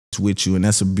with you, and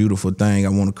that's a beautiful thing. I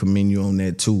want to commend you on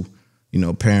that too. You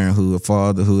know, parenthood,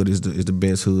 fatherhood is the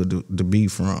best hood to be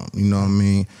from. You know what I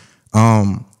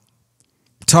mean?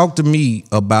 Talk to me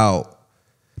about,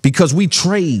 because we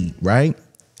trade, right?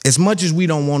 As much as we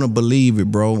don't want to believe it,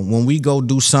 bro, when we go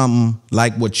do something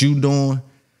like what you doing,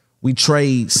 we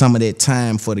trade some of that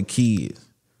time for the kids.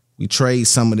 We trade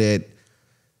some of that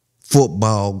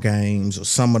football games or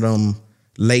some of them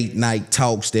late night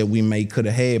talks that we may could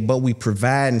have had, but we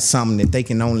providing something that they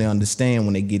can only understand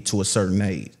when they get to a certain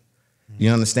age. You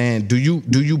understand? Do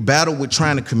you battle with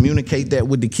trying to communicate that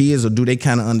with the kids, or do they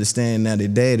kind of understand now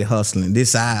that daddy hustling?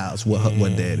 This ours, what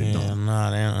daddy doing? No,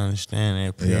 they don't understand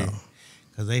that, period. Yeah.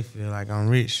 Because they feel like I'm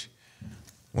rich.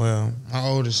 Well, my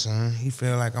oldest son, he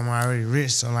feel like I'm already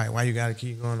rich, so like, why you gotta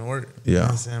keep going to work? Yeah. You know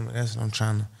what I'm saying? But that's what I'm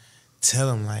trying to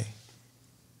tell him, like,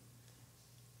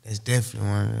 that's definitely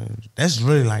one of them. That's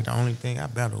really like the only thing I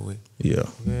battle with. Yeah.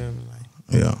 You know,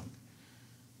 like, yeah.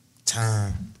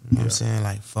 Time. You know what I'm saying?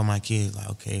 Like, for my kids, like,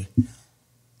 okay,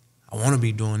 I want to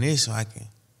be doing this so I can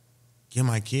give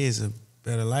my kids a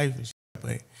better life and shit.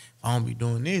 But if I don't be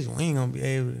doing this, we ain't going to be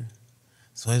able to.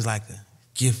 So it's like a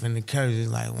gift and the curse. It's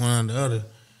like one or the other.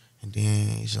 And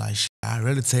then it's like, shit, I'd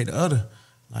rather take the other.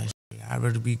 Like, shit, I'd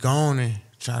rather be gone and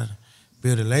try to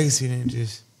build a legacy than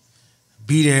just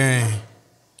be there and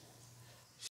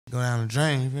go down the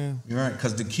drain. You feel me? You're right,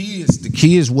 because the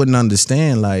kids wouldn't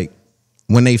understand, like,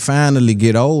 when they finally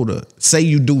get older, say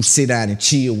you do sit down and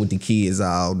chill with the kids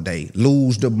all day,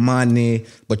 lose the money,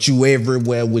 but you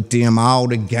everywhere with them, all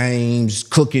the games,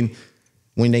 cooking.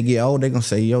 When they get old, they gonna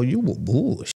say, yo, you were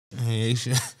bullshit. Yeah, you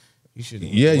should.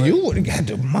 Yeah, you would have got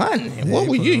the money. What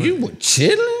were you? You were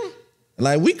chilling?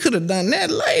 Like, we could have done that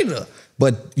later.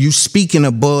 But you speaking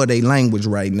above their language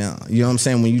right now. You know what I'm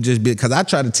saying? When you just be, because I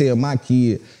try to tell my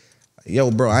kid,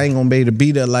 yo, bro, I ain't gonna be able to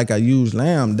be there like I used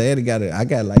lamb. Daddy I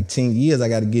got like 10 years I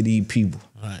gotta get these people.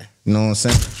 Right. You know what I'm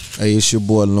saying? Hey, it's your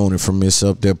boy Looney from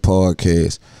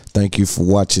its-up-there-podcast. Thank you for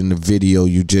watching the video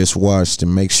you just watched,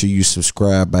 and make sure you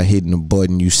subscribe by hitting the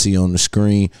button you see on the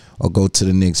screen, or go to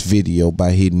the next video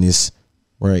by hitting this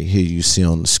right here you see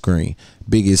on the screen.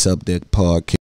 Big It's Up There Podcast.